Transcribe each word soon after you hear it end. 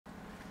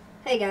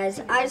Hey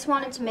guys, I just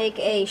wanted to make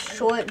a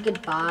short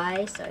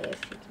goodbye, sorry if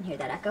you can hear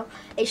that echo,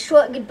 a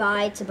short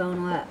goodbye to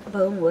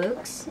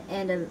Boneworks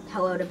and a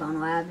hello to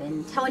BoneLab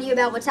and telling you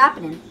about what's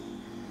happening.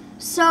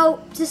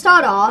 So, to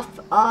start off,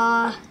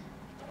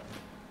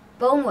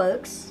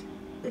 Boneworks,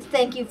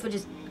 thank you for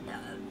just,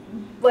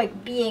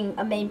 being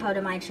a main part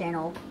of my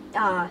channel,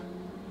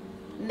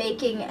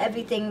 making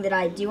everything that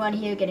I do on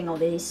here, getting all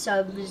these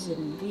subs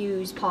and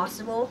views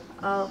possible.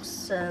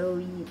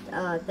 Also,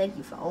 thank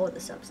you for all the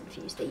subs and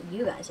views that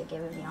you guys are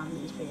giving me on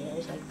these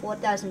videos. Like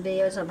 4,000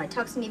 videos on my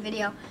Tuxney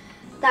video.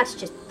 That's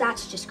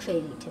just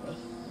crazy to me.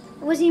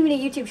 It wasn't even a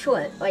YouTube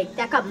short. Like,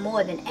 that got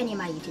more than any of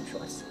my YouTube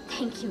shorts.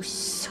 Thank you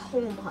so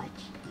much.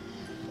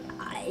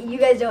 You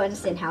guys don't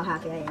understand how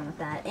happy I am with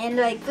that. And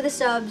like, for the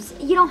subs,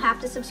 you don't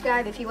have to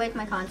subscribe if you like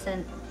my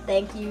content.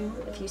 Thank you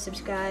if you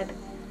subscribe.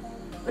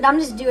 But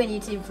I'm just doing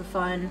YouTube for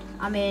fun.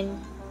 I mean,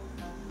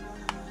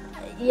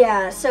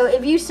 yeah, so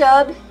if you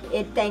sub,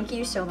 thank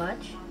you so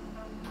much.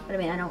 But I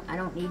mean, I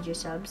don't need your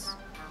subs.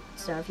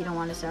 So if you don't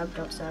want to sub,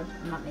 don't sub.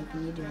 I'm not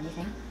making you do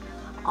anything.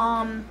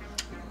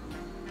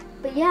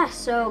 But yeah,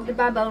 so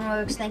goodbye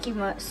Boneworks. Thank you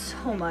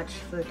so much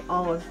for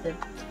all of the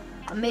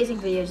amazing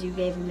videos you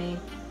gave me.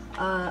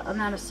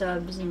 Amount of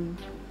subs and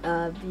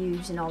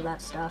views and all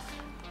that stuff.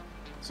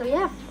 So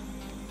yeah.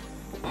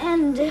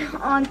 And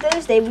on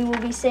Thursday, we will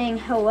be saying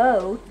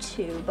hello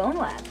to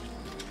BoneLab.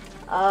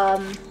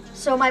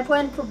 So my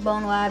plan for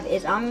BoneLab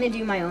is I'm going to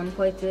do my own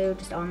playthrough,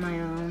 just on my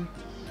own.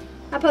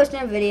 I'll post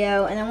in a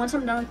video, and then once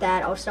I'm done with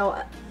that, I'll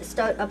start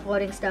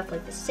uploading stuff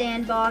like the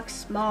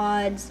sandbox,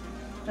 mods,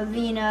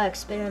 arena,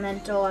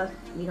 experimental.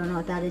 We don't know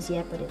what that is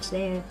yet, but it's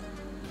there.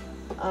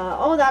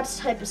 All that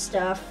type of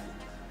stuff.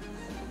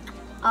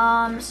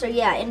 So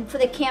yeah, and for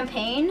the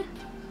campaign,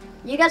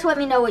 you guys let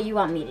me know what you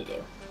want me to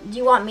do. Do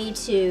you want me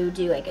to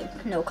do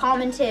like no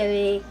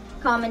commentary? Do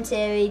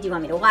you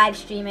want me to live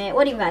stream it?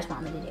 What do you guys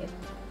want me to do?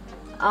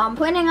 I'm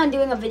planning on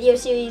doing a video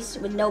series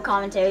with no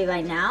commentary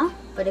right now,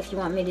 but if you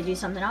want me to do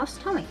something else,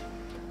 tell me.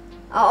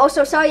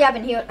 Also, sorry you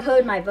haven't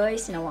heard my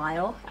voice in a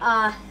while.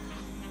 I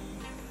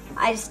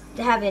just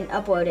haven't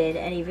uploaded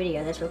any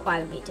video that's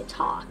required me to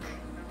talk.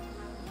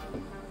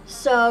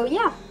 So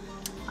yeah.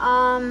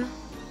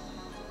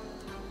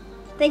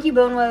 Thank you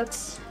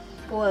Boneworks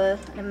for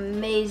an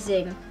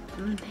amazing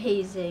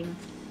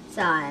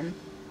time.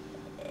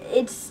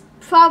 It's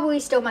probably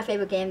still my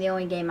favorite game, the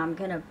only game I'm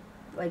gonna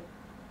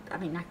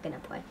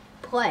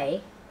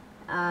play.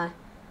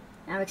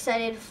 I'm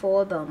excited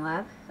for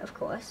BoneLab, of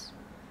course.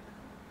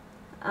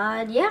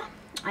 Yeah,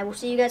 I will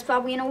see you guys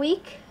probably in a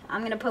week.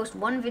 I'm gonna post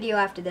one video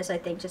after this, I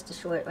think, just a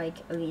short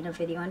arena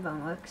video on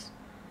Boneworks.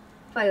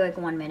 Probably like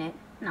 1 minute,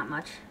 not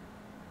much.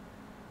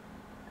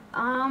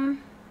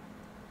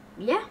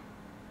 Yeah.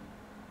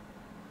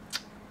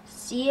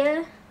 See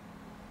you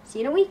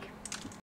in a week.